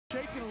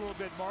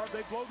little bit, Marv.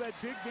 They blow that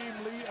big game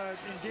lead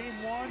in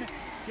game one,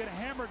 get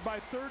hammered by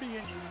 30.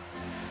 And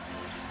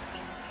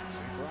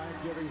Brian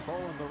giving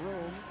Bowen the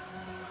room.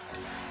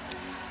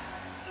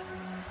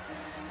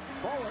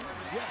 Bowen,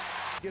 yes.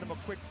 Get him a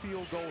quick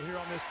field goal here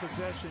on this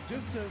possession,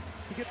 just to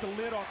get the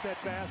lid off that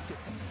basket.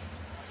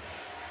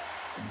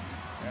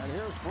 And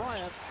here's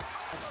Bryant.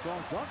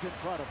 Strong Duncan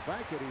trying to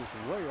bank it.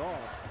 He's way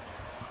off.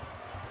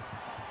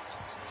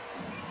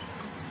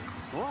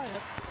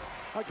 Bryant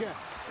again.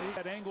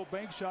 That angle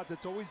bank shot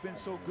that's always been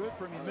so good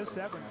for him. He missed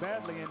that one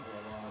badly. And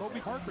Kobe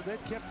Parker,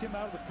 that kept him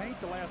out of the paint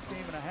the last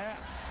game and a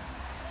half.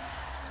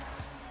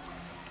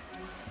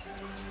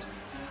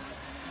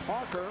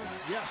 Parker,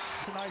 yes.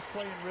 It's a nice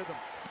play in rhythm.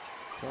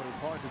 Tony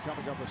Parker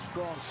coming up a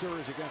strong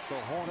series against the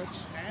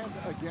Hornets and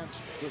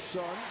against the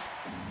Suns.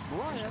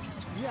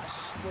 Bryant,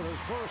 yes, with his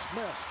first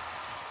miss.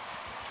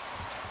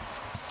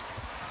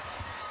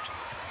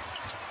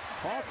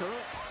 Parker,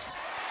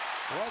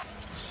 what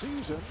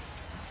season,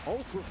 0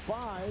 for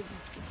 5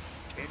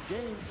 in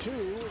game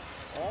 2.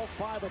 All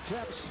 5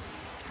 attempts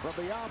from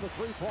beyond the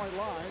three-point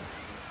line.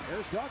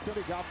 Here's Duncan,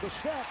 he got the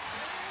step.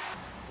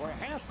 We're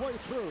halfway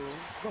through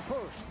the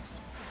first.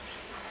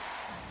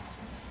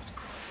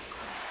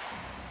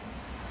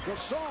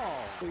 Gasol,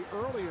 the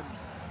early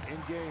in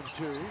game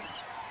 2.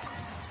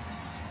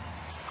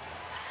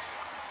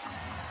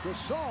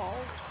 Gasol.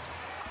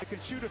 He can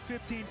shoot a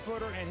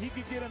 15-footer, and he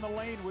could get in the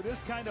lane with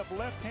this kind of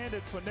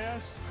left-handed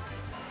finesse.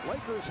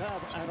 Lakers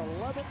have an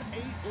 11-8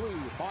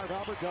 lead. Marv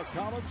Albert, Doug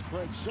Collins,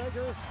 Craig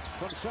Sager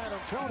from San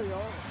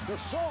Antonio.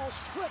 Gasol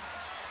stripped.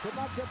 Could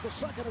not get the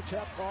second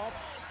attempt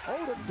off.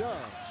 Odom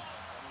does.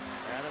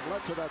 And it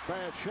led to that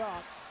bad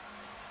shot.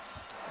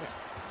 It's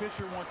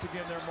Fisher once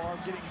again there,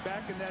 Marv, getting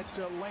back in that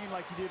lane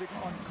like he did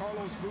on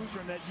Carlos Boozer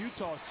in that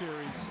Utah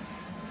series.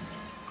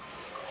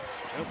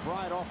 And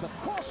Bryant off the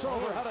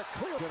crossover, had a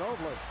clear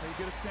Ginobili. You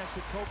get a sense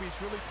that Kobe's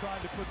really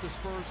trying to put the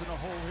Spurs in a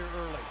hole here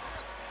early.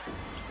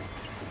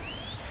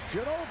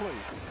 Ginobili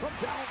from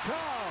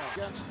downtown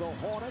against the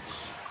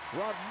Hornets.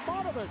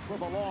 Radmanovic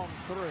with a long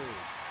three.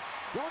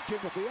 Duncan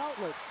with the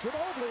outlet.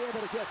 Ginobili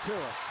able to get to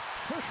it.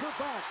 Fisher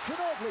back.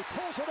 Ginobili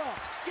pulls it up.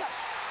 Yes!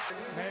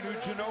 Manu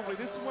Ginobili,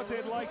 this is what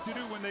they'd like to do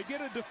when they get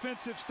a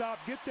defensive stop.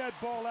 Get that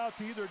ball out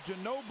to either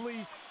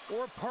Ginobili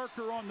or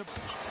Parker on the...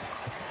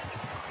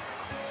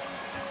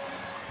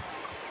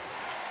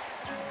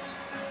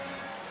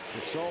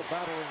 Gasol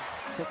battling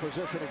for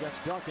position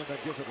against Duncan,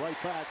 that gives it right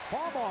back.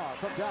 Farmar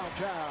from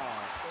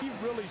downtown. He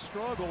really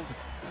struggled.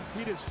 He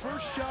had his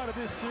first shot of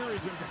this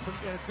series and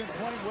has been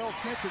playing well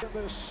since. In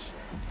this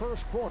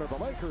first quarter, the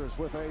Lakers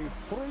with a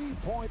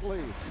 3-point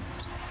lead.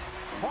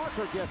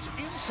 Parker gets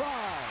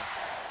inside.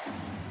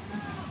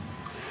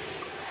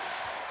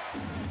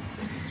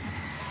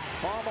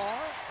 Farmar,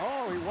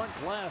 oh, he went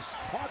glass.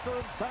 Parker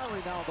and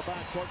Barry now in the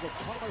backcourt with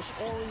Thomas,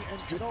 Ori, and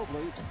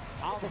Ginobili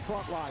on the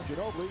front line.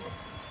 Ginobili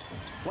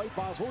played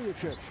by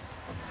Vujicic.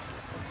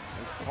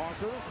 There's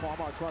Parker.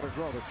 Farmar trying to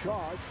draw the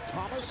charge.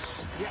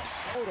 Thomas, yes.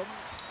 Odom.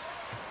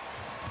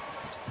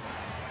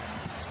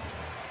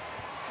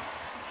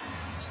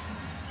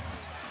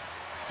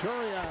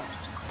 Turian,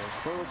 his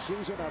third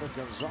season out of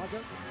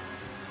Gonzaga.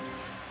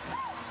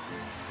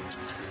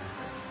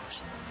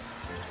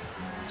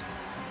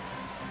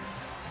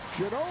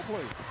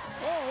 Ginobili.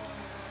 Oh.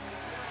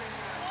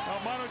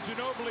 Manu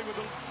Ginobili with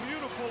a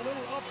beautiful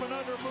little up and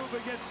under move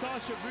against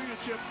Sasha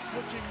Vujicic,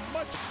 looking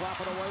much.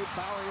 Slapping away,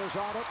 Barry is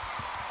on it.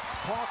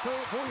 Parker,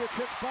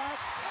 Vujicic back.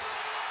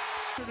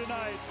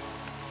 Tonight,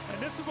 and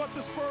this is what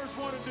the Spurs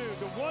want to do.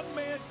 The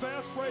one-man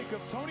fast break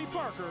of Tony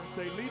Parker.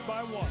 They lead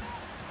by 1.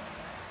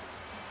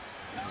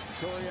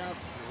 Turian,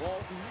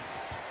 Walton,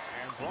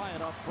 and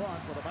Bryant up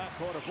front with a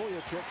backcourt of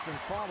Vujicic and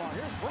Farmar.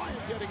 Here's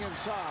Bryant getting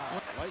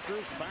inside.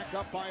 Lakers back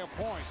up by a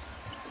point.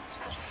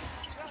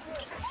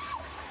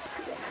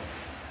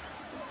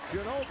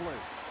 Ginobili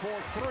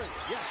for 3.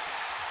 Yes.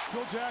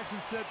 Phil Jackson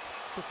said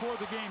before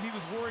the game he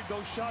was worried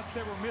those shots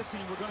they were missing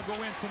were going to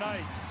go in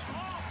tonight.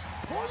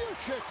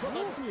 Vujicic from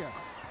India.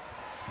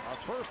 A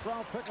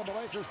first-round pick of the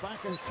Lakers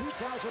back in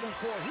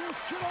 2004. Here's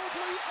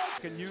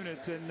Ginobili.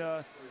 Unit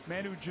and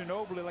Manu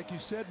Ginobili, like you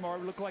said,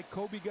 Marv, looked like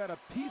Kobe got a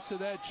piece of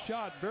that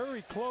shot.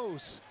 Very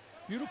close.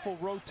 Beautiful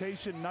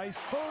rotation. Nice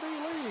 30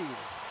 lead.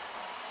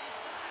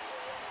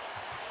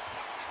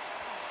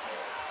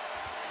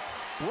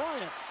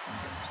 Bryant.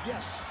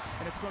 Yes.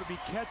 And it's going to be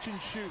catch and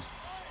shoot.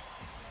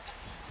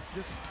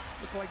 Just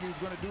looked like he was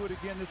going to do it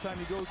again. This time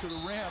he goes to the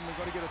rim. They're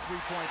going to get a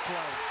 3-point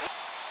play.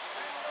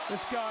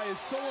 This guy is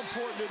so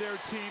important to their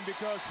team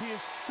because he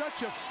is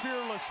such a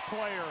fearless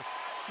player.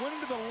 Went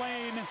into the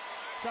lane,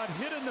 got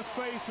hit in the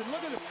face, and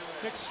look at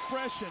the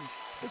expression.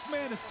 This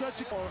man is such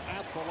a...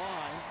 At the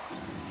line.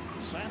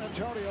 San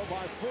Antonio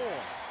by 4.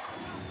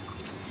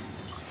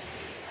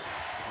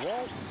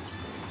 Walton.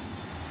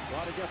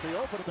 Trying to get the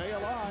open. They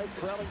alive,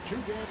 trailing 2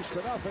 games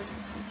to nothing.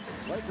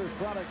 Lakers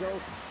trying to go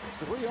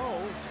 3-0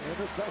 in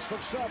this best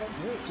of 7.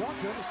 Here's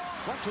Duncan.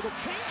 Went to the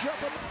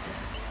changeup.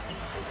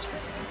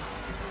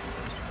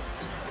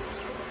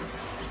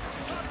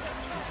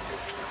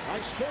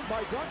 Nice spin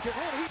by Duncan.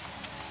 And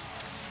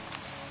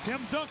Tim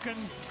Duncan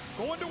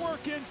going to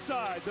work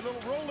inside. The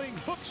little rolling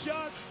hook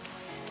shot.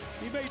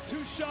 He made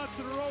 2 shots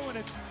in a row, and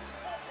it's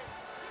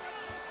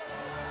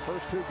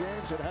first 2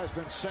 games, it has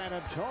been San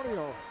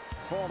Antonio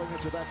falling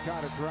into that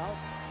kind of drought.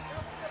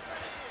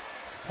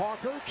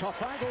 Parker,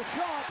 tough angle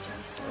shot.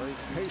 Very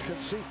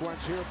patient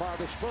sequence here by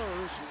the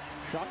Spurs.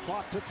 Shot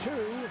clock to 2.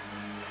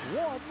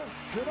 1,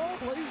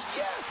 Ginobili.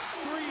 Yes!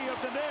 3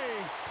 of the day.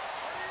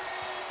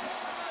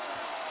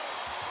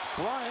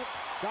 Bryant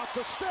got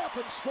the step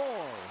and scored.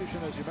 As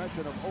you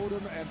mentioned, of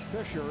Odom and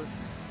Fisher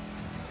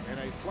in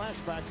a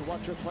flashback to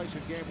what took place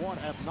in Game 1,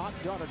 have not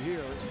done it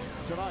here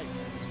tonight.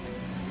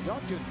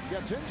 Duncan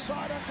gets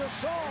inside and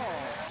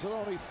Gasol. So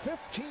only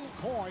 15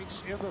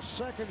 points in the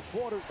second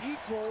quarter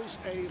equals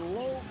a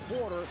low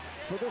quarter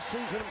for this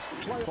season's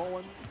play.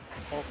 Bowen,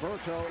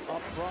 Alberto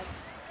up front,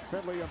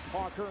 Finley and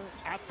Parker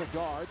at the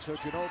guard. So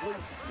Ginobili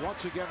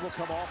once again will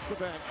come off the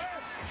bench.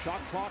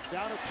 Shot clock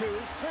down to 2.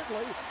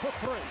 Finley for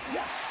 3.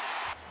 Yes!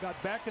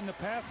 Got back in the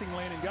passing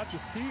lane and got the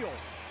steal.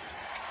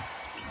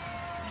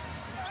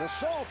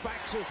 Gasol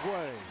backs his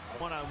way.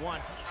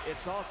 One-on-one.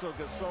 It's also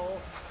Gasol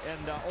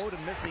and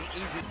Odom missing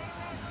easy.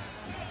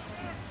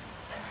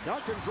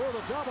 Duncan drew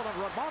the double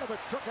and Radmanovic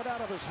took it out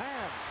of his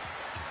hands.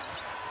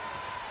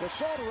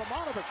 Gasol to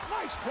Radmanovic.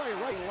 Nice play,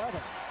 right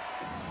 11.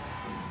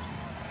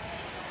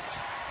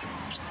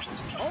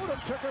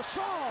 Odom to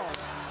Gasol.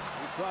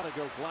 He tried to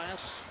go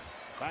glass.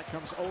 Back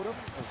comes Odom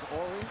as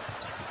Ori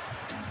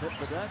hit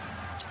the deck.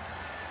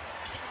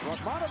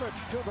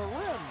 Radmanovic to the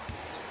rim.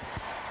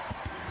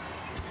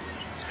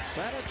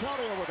 San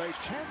Antonio with a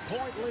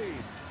 10-point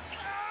lead.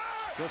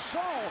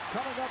 Gasol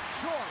coming up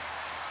short.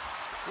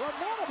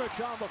 Radmanovic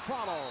on the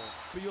follow.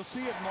 But you'll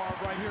see it, Marv,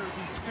 right here as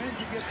he spins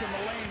and gets in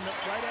the lane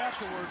right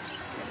afterwards.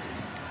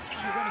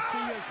 You're going to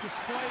see his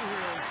display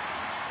here.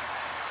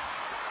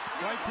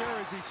 Right there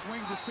as he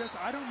swings his fist.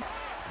 I don't know.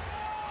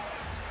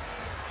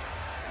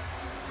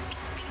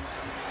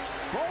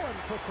 Bowen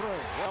for 3.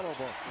 Yellow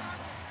book.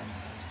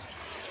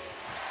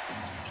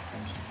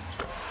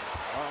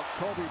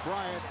 Kobe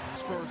Bryant.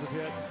 Spurs have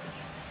hit.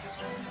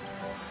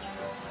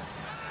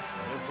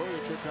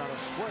 Vujicic on a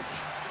switch.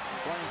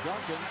 Playing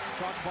Duncan.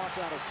 Shot clock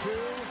out of 2.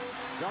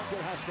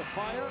 Duncan has to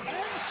fire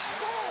and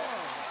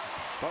score.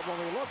 But when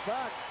we look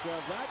back,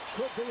 that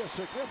could be a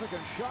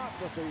significant shot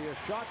with the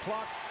shot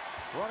clock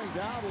running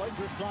down.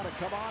 Lakers trying to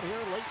come on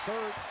here late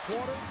third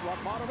quarter.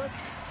 Radmanovic.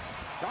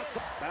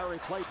 Barry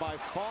played by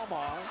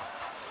Falmar.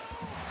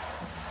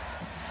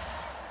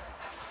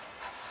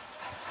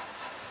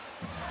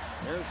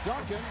 There's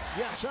Duncan.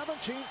 Yes,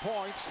 17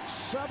 points,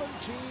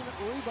 17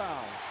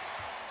 rebounds.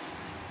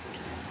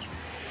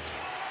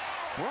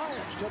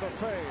 Bryant to the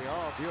fade.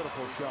 Oh,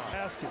 beautiful shot.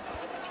 Asking.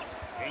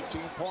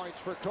 18 points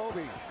for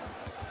Kobe.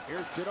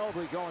 Here's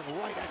Ginobili going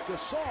right at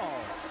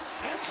Gasol.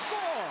 And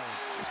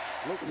scores!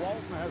 Luke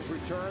Walton has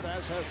returned,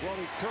 as has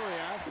Ronnie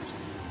Kuriaf.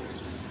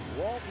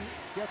 Walton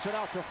gets it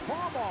out to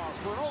Falmar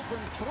for an open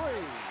 3.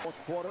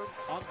 Fourth quarter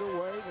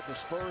underway with the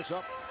Spurs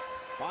up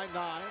by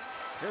 9.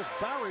 Here's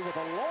Barry with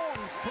a long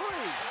 3.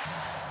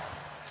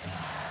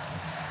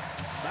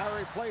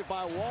 Barry played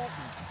by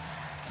Walton.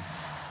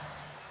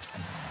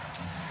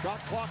 Shot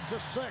clock to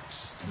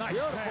 6. Nice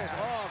beautiful pass.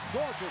 Oh,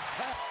 gorgeous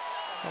pass.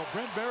 Well,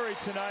 Brent Barry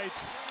tonight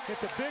hit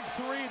the big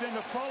 3, then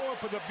to follow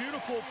up with a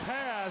beautiful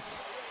pass.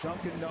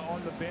 Duncan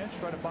on the bench,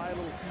 trying to buy a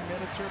little few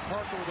minutes here.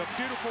 Parker with a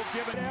beautiful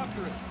give it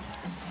after it.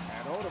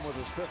 And Odom with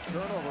his 5th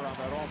turnover on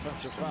that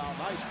offensive foul.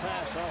 Nice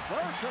pass,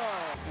 Alberto.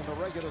 In the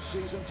regular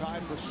season,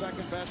 tied for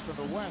 2nd best in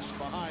the West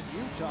behind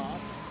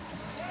Utah.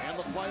 And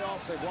the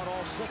playoffs, they've won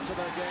all 6 of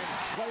their games.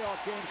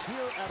 Playoff games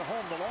here at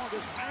home, the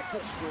longest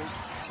active streak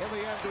in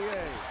the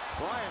NBA.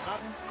 Bryant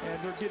not. And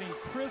they're getting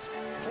crisp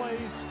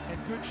plays and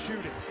good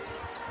shooting.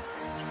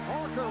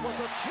 Parker with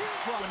the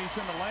teardrop when he's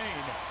in the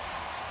lane.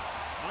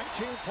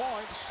 19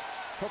 points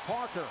for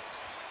Parker.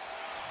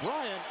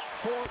 Bryant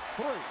for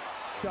 3.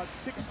 Got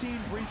 16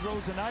 free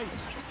throws a night.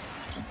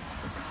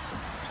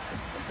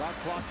 Shot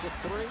clock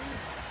to 3.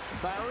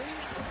 Barry.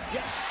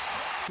 Yes.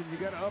 You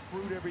got to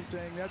uproot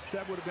everything. That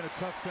would have been a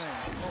tough thing.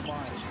 Oh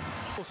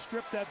my. He'll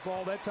strip that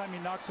ball. That time he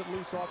knocks it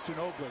loose off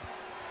Ginobili.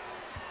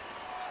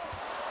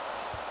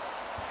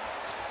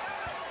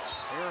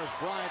 Here's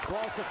Bryant,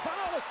 draws the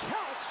foul. It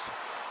counts.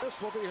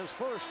 This will be his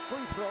first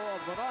free throw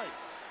of the night.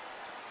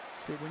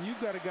 See, when you've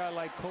got a guy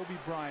like Kobe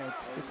Bryant,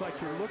 it's like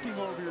you're looking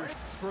over your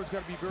Spurs.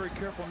 Got to be very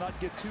careful not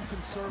get too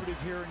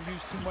conservative here and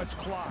use too much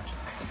clock.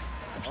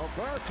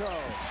 Alberto.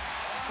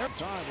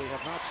 Time we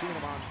have not seen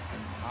him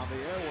on the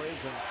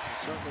airwaves, and we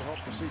certainly hope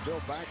to see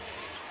Bill back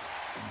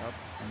up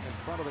in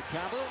front of the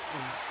camera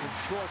in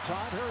short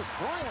time. Here's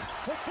Bryant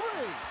for 3.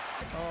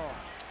 Oh.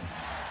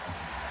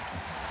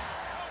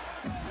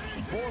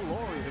 Poor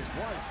Lori, his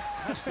wife,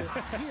 has to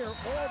hear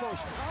all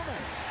those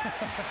comments.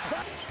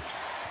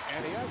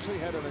 And he actually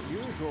had an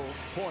unusual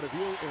point of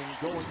view in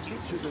going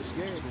into this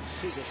game and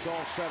see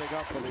Gasol setting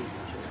up for the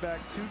back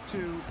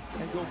 2-2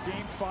 and go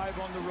game 5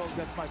 on the road.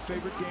 That's my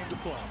favorite game to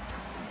play.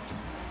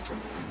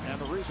 And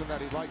the reason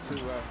that he'd like to,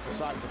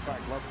 aside from the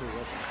fact, love to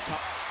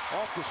top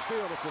Off the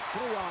steal, it's a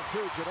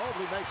 3-on-2.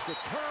 Ginobili makes the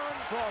turn,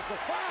 draws the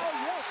foul.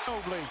 Yes!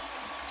 Ginobili.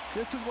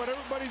 This is what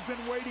everybody's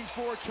been waiting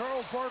for.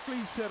 Charles Barkley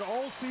said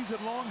all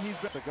season long he's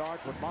been. The guard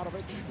with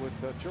Motovich, with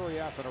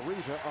Turiaf and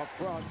Ariza up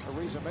front.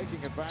 Ariza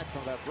making it back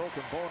from that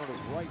broken bone in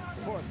his right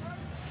foot.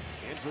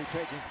 Injury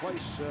taking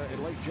place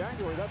in late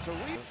January. That's a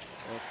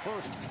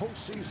first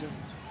postseason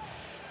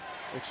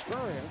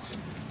experience,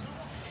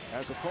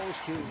 as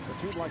opposed to a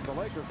team like the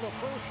Lakers. The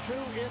first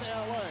two in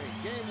LA.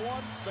 Game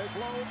 1, they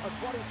blow a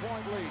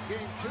 20-point lead.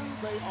 Game 2,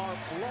 they are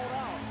blown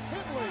out.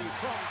 Finley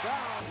from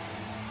down.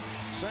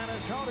 San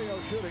Antonio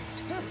shooting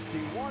 51%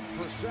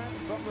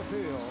 from the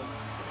field.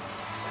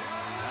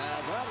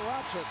 And that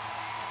wraps it.